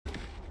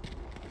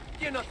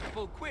You're not the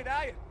full quid,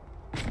 are you?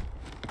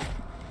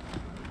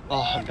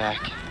 Oh, I'm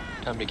back.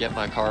 Time to get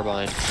my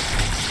carbine.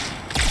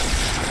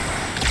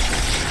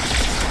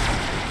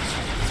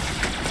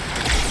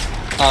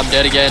 I'm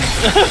dead again.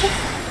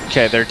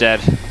 Okay, they're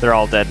dead. They're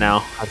all dead now,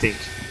 I think.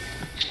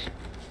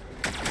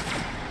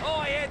 Oh,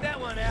 I had that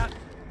one out.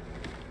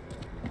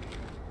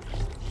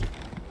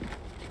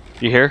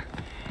 You hear?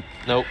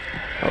 Nope.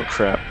 Oh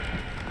crap.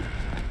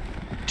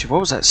 Dude, what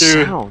was that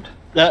sound?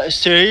 That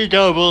city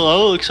down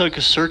below looks like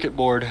a circuit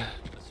board.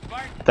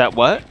 That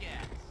what?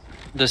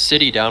 The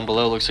city down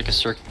below looks like a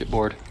circuit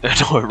board. No,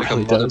 it Like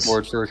really a does.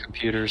 motherboard for a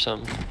computer or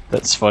something.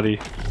 That's funny.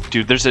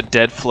 Dude, there's a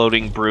dead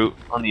floating brute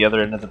on the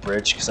other end of the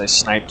bridge because I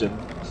sniped him.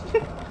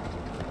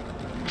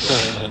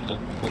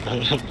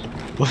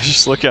 Let's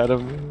just look at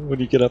him when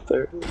you get up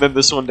there. And then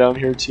this one down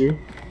here too.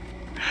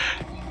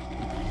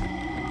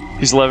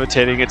 He's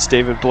levitating. It's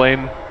David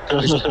Blaine.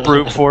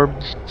 Brute form.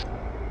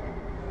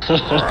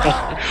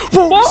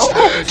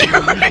 Whoa! Dude,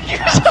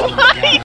 you're so high!